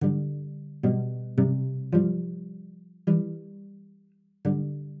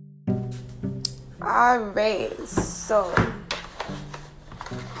Alright, so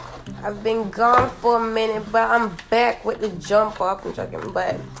I've been gone for a minute, but I'm back with the jump off. I'm joking,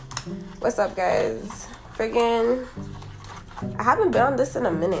 but what's up, guys? Friggin', I haven't been on this in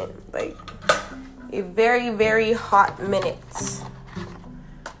a minute, like a very, very hot minute.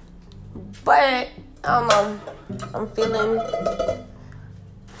 But I don't know.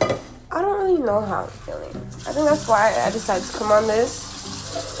 I don't really know how I'm feeling. I think that's why I decided to come on this.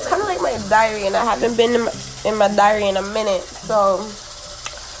 It's kind of like my diary, and I haven't been in my diary in a minute, so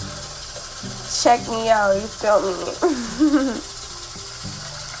check me out, you feel me?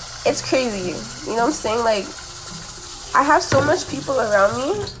 It's crazy, you know what I'm saying? Like, I have so much people around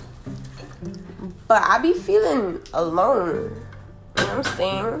me, but I be feeling alone, you know what I'm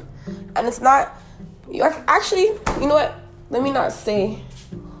saying? And it's not, actually, you know what? Let me not say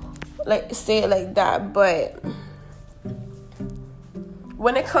it like that, but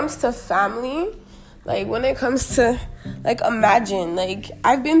when it comes to family, like, when it comes to, like, imagine, like,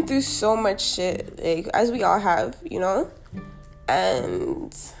 I've been through so much shit, like, as we all have, you know?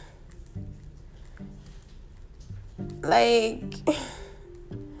 And, like,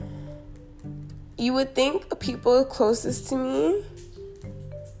 you would think people closest to me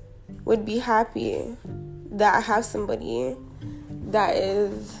would be happy that I have somebody that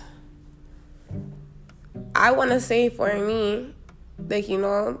is, I want to say for me, like, you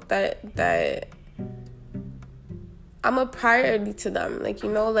know, that I'm a priority to them. Like, you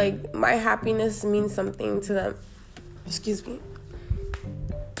know, like, my happiness means something to them. Excuse me.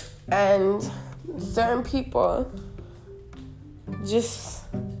 And certain people just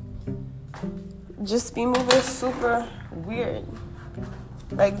be moving super weird.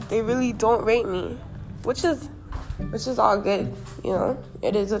 Like, they really don't rate me, which is all good, you know?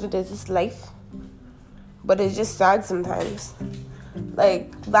 It is what it is. It's life. But it's just sad sometimes.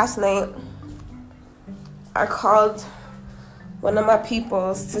 Like, last night, I called one of my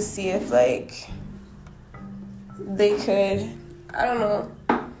peoples to see if, like, they could, I don't know,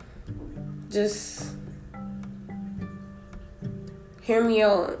 just hear me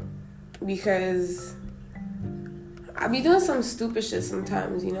out, because I be doing some stupid shit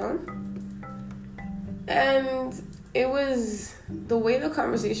sometimes, you know? And it was, the way the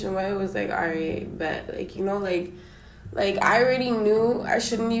conversation went, it was like, alright, bet, like, you know, like, I already knew I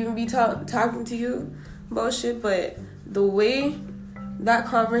shouldn't even be talking to you about shit, but the way that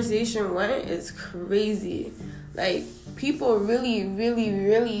conversation went is crazy. Like, people really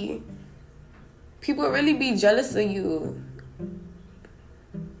be jealous of you.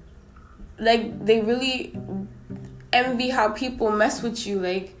 Like, they really envy how people mess with you,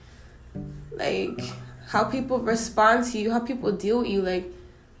 like how people respond to you, how people deal with you. Like,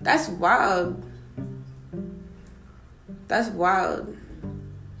 that's wild. That's wild.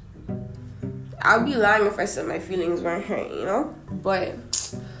 I'll be lying if I said my feelings weren't hurt, you know? But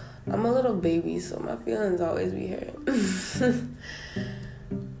I'm a little baby, so my feelings always be hurt.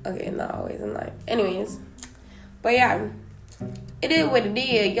 Okay, not always, I'm lying. Anyways, but yeah, it is what it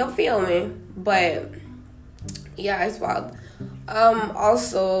is, you feel me? But yeah, it's wild.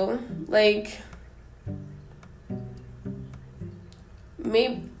 Also, like,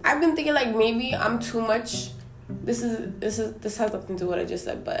 maybe I've been thinking, like, maybe I'm too much. This has nothing to do with what I just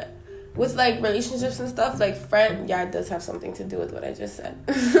said, but with, like, relationships and stuff, like, yeah, it does have something to do with what I just said.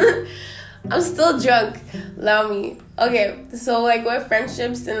 I'm still drunk. Allow me. Okay, so, like, with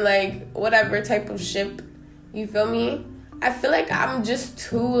friendships and, like, whatever type of ship, you feel me? I feel like I'm just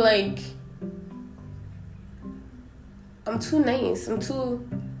too, like, I'm too nice. I'm too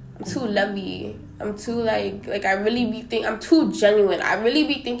lovey. I'm too, like, I really be I'm too genuine. I really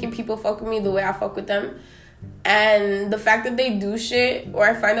be thinking people fuck with me the way I fuck with them. And the fact that they do shit, or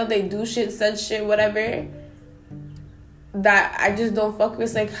I find out they do shit, said shit, whatever, that I just don't fuck with,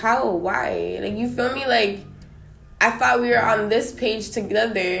 it's like, how? Why? Like, you feel me? Like, I thought we were on this page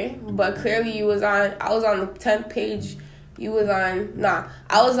together, but clearly I was on the 10th page, I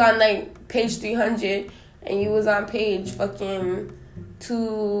was on, like, page 300, and you was on page fucking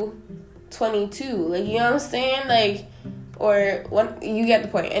 222. Like, you know what I'm saying? Like, or what? You get the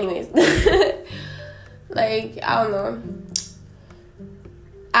point. Anyways. Like, I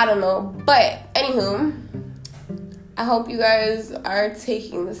don't know. But, anywho, I hope you guys are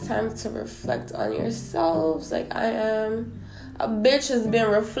taking this time to reflect on yourselves like I am. A bitch has been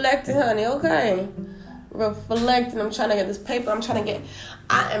reflecting, honey, okay? Reflecting. I'm trying to get this paper. I am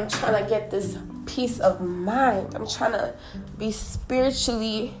trying to get this peace of mind. I'm trying to be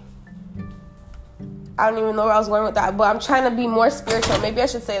spiritually, I don't even know where I was going with that, but I'm trying to be more spiritual. Maybe I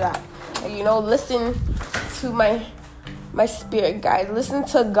should say that. You know, listen to my spirit, guys. Listen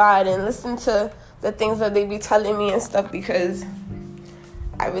to God and listen to the things that they be telling me and stuff, because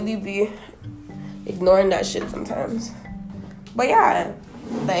I really be ignoring that shit sometimes. But yeah,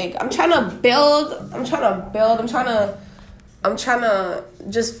 like, I'm trying to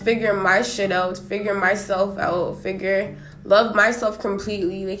just figure my shit out, figure myself out, love myself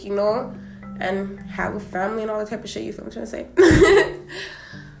completely, like, you know, and have a family and all that type of shit, you feel what I'm trying to say?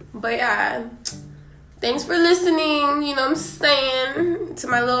 But yeah, thanks for listening, you know what I'm saying, to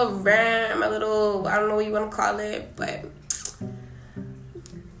my little rant, my little, I don't know what you want to call it, but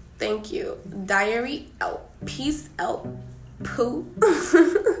thank you. Diary out. Peace out. Poo.